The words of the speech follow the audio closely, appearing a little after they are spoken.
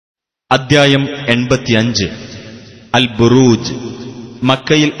അദ്ധ്യായം 85 അൽ ബുറൂജ്.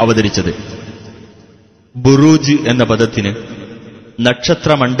 മക്കയിൽ അവതരിച്ചത്. ബുറൂജ് എന്ന പദത്തിന്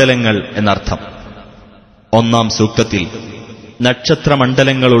നക്ഷത്രമണ്ഡലങ്ങൾ എന്നർത്ഥം. ഒന്നാം സൂക്തത്തിൽ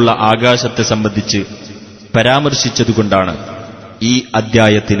നക്ഷത്രമണ്ഡലങ്ങളുള്ള ആകാശത്തെ സംബന്ധിച്ച് പരാമർശിച്ചതുകൊണ്ടാണ് ഈ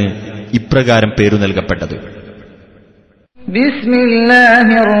അദ്ധ്യായത്തിന് ഇപ്രകാരം പേരു നൽകപ്പെട്ടത്.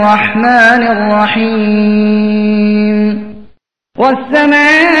 ബിസ്മില്ലാഹിർ റഹ്മാനിർ റഹീം.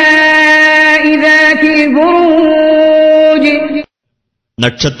 വസ്സമാഇ ദാതിൽ ബുറൂജ്.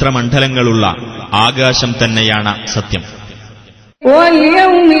 നക്ഷത്രമണ്ഡലങ്ങളുള്ള ആകാശം തന്നെയാണ് സത്യം.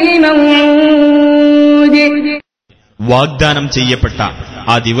 വൽയൗമിൽ മൗഊദ്. വാഗ്ദാനം ചെയ്യപ്പെട്ട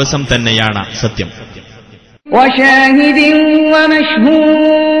ആ ദിവസം തന്നെയാണ് സത്യം. വശാഹിദിൻ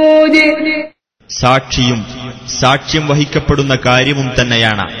വമശ്ഹൂദ്. സാക്ഷിയും സാക്ഷ്യം വഹിക്കപ്പെടുന്ന കാര്യവും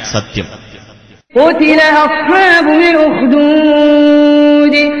തന്നെയാണ് സത്യം. ഖുതില അസ്ഹാബുൽ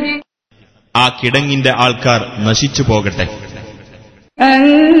ഉഖ്ദൂദ്. ആ കിടങ്ങിന്റെ ആൾക്കാർ നശിച്ചു പോകട്ടെ.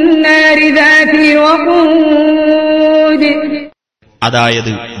 അന്നാരി ദാതിൽ വഖൂദ്.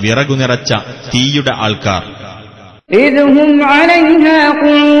 അതായത് വിറകു നിറച്ച തീയുടെ ആൾക്കാർ. ഇദ് ഹും അലൈഹാ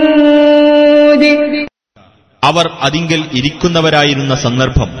ഖുഊദ്. അവർ അതിങ്കൽ ഇരിക്കുന്നവരായിരുന്ന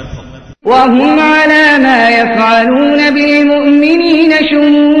സന്ദർഭം. വഹും അലാ മാ യഫ്അലൂന ബിൽ മുഅ്മിനീന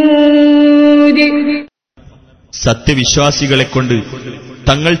ശുഹൂദ്. സത്യവിശ്വാസികളെക്കൊണ്ട്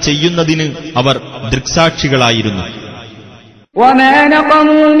തങ്ങൾ ചെയ്യുന്നതിന് അവർ ദൃക്സാക്ഷികളായിരുന്നു. വമാ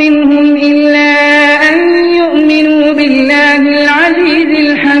നഖമൂ മിൻഹും ഇല്ലാ അൻ യുഅ്മിനൂ ബില്ലാഹിൽ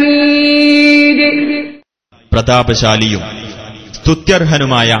അസീസിൽ ഹമീദ്. പ്രതാപശാലിയും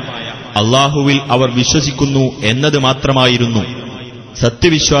സ്തുത്യർഹനുമായ അല്ലാഹുവിൽ അവർ വിശ്വസിക്കുന്നു എന്നത് മാത്രമായിരുന്നു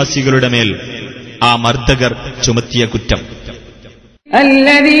സത്യവിശ്വാസികളുടെ മേൽ ആ മർദ്ദകർ ചുമത്തിയ കുറ്റം.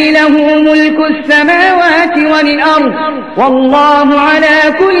 الذي له ملك السماوات والأرض والله على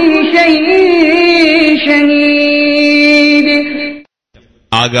كل شيء شهيد.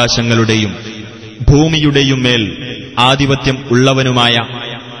 ആകാശങ്ങളുടെയും ഭൂമിയുടെയും മേൽ ആധിപത്യം ഉള്ളവനുമായ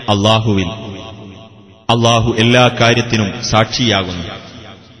അല്ലാഹുവിൽ അല്ലാഹു എല്ലാ കാര്യത്തിനും സാക്ഷിയാകുന്നു.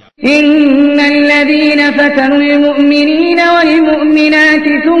 إن الذين فتنوا المؤمنين والمؤمنات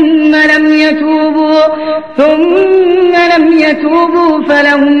ثم لم يتوبوا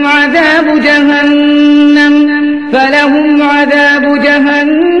فلهم عذاب جهنم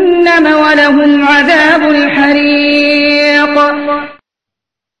ولهم عذاب الحريق.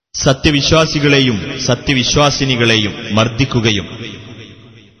 സത്യവിശ്വാസികളെയും സത്യവിശ്വാസിനികളെയും മർദ്ദിക്കുകയും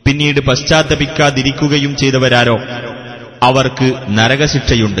പിന്നീട് പശ്ചാത്തപിക്കാതിരിക്കുകയും ചെയ്തവരാരോ അവർക്ക്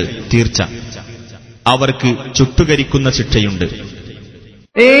നരകശിക്ഷയുണ്ട്. തീർച്ച അവർക്ക് ചുട്ടുകരിക്കുന്ന ശിക്ഷയുണ്ട്.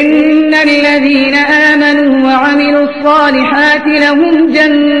 ഇന്നല്ലദീന ആമനൂ വഅമിലുസ്സാലിഹാതി ലഹും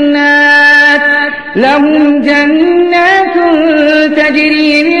ജന്നാത്തുൻ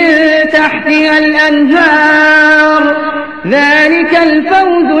തജ്രീ മിൻ തഹ്തിഹൽ അൻഹാർ ദാലികൽ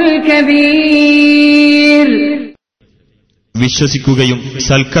ഫൗസുൽ കബീർ. വിശ്വസിക്കുകയും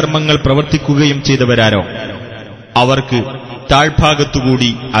സൽക്കർമ്മങ്ങൾ പ്രവർത്തിക്കുകയും ചെയ്തവരാരോ അവർക്ക്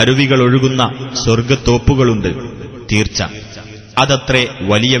താഴ്ഭാഗത്തുകൂടി അരുവികൾ ഒഴുകുന്ന സ്വർഗത്തോപ്പുകളുണ്ട്. തീർച്ച അതത്രേ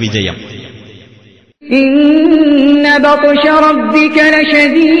വലിയ വിജയം. ഇന്ന ബത്ശ റബ്ബിക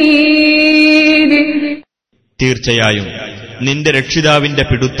ലശദീദ്. തീർച്ചയായും നിന്റെ രക്ഷിതാവിന്റെ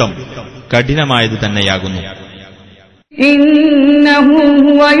പിടുത്തം കഠിനമായത് തന്നെയാകുന്നു. ഇന്നഹു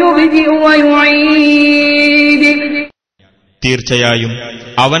ഹുവ യുബ്ദിഉ വയുഈദ്. തീർച്ചയായും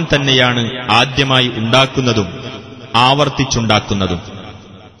അവൻ തന്നെയാണ് ആദ്യമായി ഉണ്ടാക്കുന്നതും ആവർത്തിച്ചുണ്ടാക്കുന്നതും.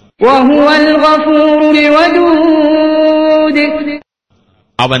 വഹുവൽ ഗഫൂറുൽ വദൂദ്.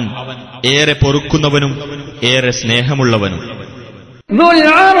 അവൻ ഏറെ പൊറുക്കുന്നവനും ഏറെ സ്നേഹമുള്ളവനും. ദുൽ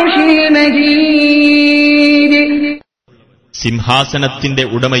അർശിൽ മജീദ്. സിംഹാസനത്തിന്റെ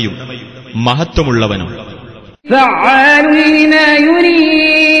ഉടമയും മഹത്വമുള്ളവനും. ഫഅാലുൻ ലിമാ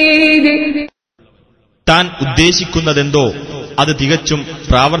യുരീദ്. താൻ ഉദ്ദേശിക്കുന്നതെന്തോ അത് തികച്ചും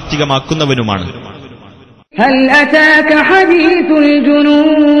പ്രാവർത്തികമാക്കുന്നവനുമാണ്. ഹൽ അതാക ഹദീസുൽ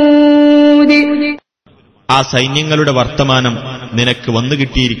ജുനൂദ്. ആ സൈന്യങ്ങളുടെ വർത്തമാനം നിനക്ക് വന്നു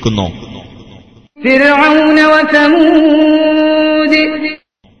കിട്ടിയിരിക്കുന്നോ? ഫിർഔന വസമൂദ്.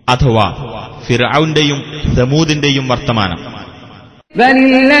 അഥവാ ഫിർഔന്റെയും സമൂദിന്റെയും വർത്തമാനം.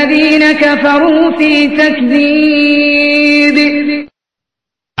 ബലില്ലദീന കഫറൂ ഫീ തക്ദീബ്.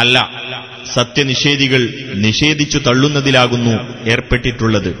 അല്ല, സത്യനിഷേധികൾ നിഷേധിച്ചു തള്ളുന്നതിലാകുന്നു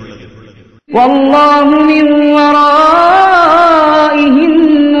ഏർപ്പെട്ടിട്ടുള്ളത്. വല്ലാഹു മിൻ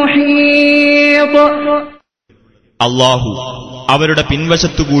വറാഇഹിം മുഹീത്. അല്ലാഹു അവരുടെ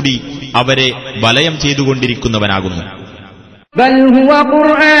പിൻവശത്തുകൂടി അവരെ വലയം ചെയ്തുകൊണ്ടിരിക്കുന്നവനാകുന്നു. ബൽ ഹുവ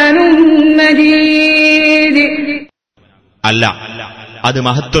ഖുർആനുൻ മജീദ്. അല്ല, അത്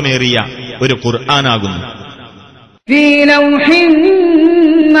മഹത്വമേറിയ ഒരു ഖുർആനാകുന്നു. في لوح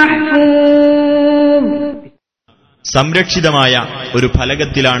محفوظ സംരക്ഷിതമായ ഒരു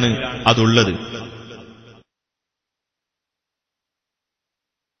ഫലകത്തിലാണ് അതുള്ളത്.